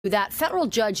That federal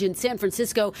judge in San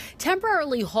Francisco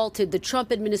temporarily halted the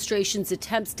Trump administration's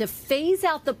attempts to phase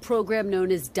out the program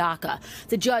known as DACA.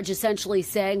 The judge essentially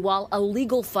saying while a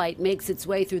legal fight makes its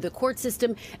way through the court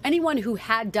system, anyone who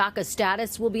had DACA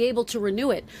status will be able to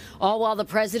renew it, all while the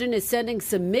president is sending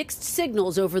some mixed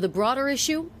signals over the broader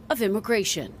issue of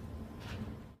immigration.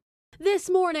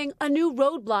 This morning, a new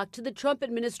roadblock to the Trump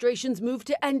administration's move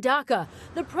to end DACA,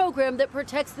 the program that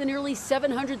protects the nearly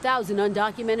 700,000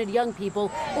 undocumented young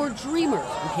people or dreamers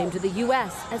who came to the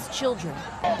U.S. as children.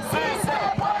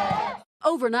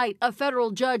 Overnight, a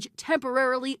federal judge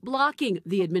temporarily blocking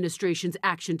the administration's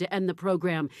action to end the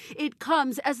program. It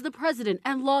comes as the president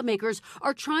and lawmakers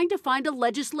are trying to find a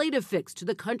legislative fix to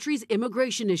the country's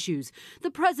immigration issues. The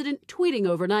president tweeting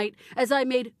overnight, as I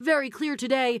made very clear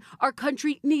today, our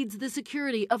country needs the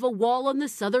security of a wall on the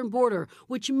southern border,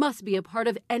 which must be a part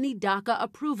of any DACA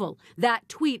approval. That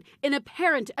tweet, an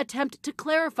apparent attempt to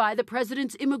clarify the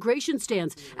president's immigration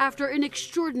stance after an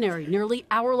extraordinary, nearly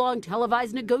hour-long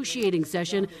televised negotiating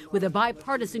session with a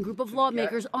bipartisan group of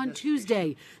lawmakers on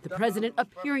Tuesday. The president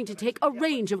appearing to take a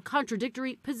range of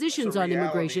contradictory positions on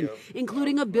immigration,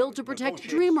 including a bill to protect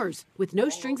dreamers with no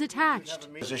strings attached.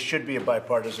 This should be a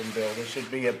bipartisan bill. This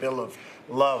should be a bill of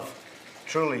love.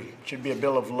 Truly, it should be a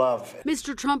bill of love.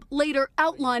 Mr. Trump later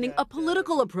outlining a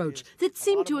political approach that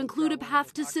seemed to include a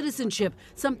path to citizenship,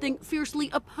 something fiercely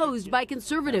opposed by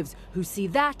conservatives who see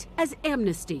that as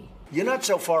amnesty. You're not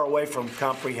so far away from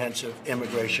comprehensive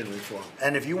immigration reform.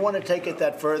 And if you want to take it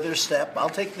that further step, I'll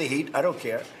take the heat. I don't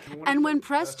care. And when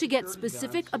pressed to get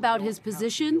specific about his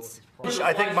positions,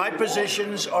 I think my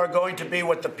positions are going to be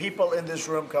what the people in this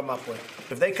room come up with.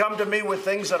 If they come to me with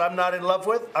things that I'm not in love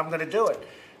with, I'm going to do it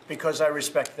because I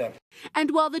respect them.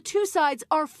 And while the two sides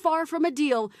are far from a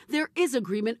deal, there is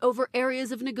agreement over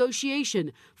areas of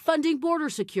negotiation, funding border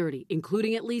security,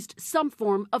 including at least some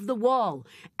form of the wall,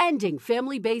 ending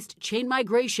family-based chain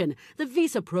migration, the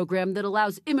visa program that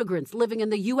allows immigrants living in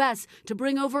the U.S. to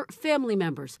bring over family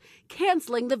members,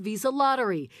 canceling the visa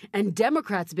lottery, and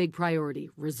Democrats' big priority,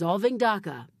 resolving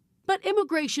DACA. But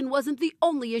immigration wasn't the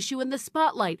only issue in the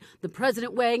spotlight. The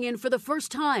president weighing in for the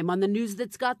first time on the news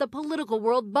that's got the political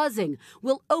world buzzing.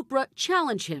 Will Oprah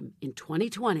challenge him in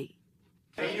 2020?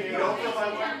 Yeah,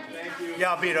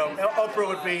 I'll beat Oprah. Oprah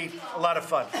would be a lot of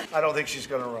fun. I don't think she's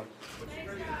going to run.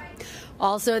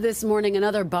 Also this morning,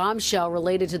 another bombshell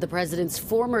related to the president's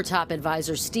former top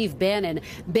advisor, Steve Bannon.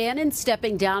 Bannon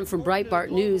stepping down from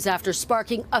Breitbart News after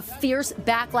sparking a fierce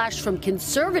backlash from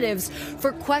conservatives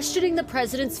for questioning the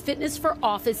president's fitness for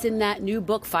office in that new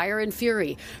book, Fire and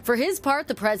Fury. For his part,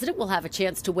 the president will have a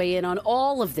chance to weigh in on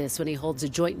all of this when he holds a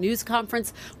joint news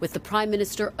conference with the Prime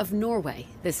Minister of Norway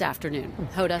this afternoon.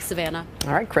 Hoda, Savannah.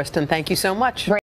 All right, Kristen, thank you so much.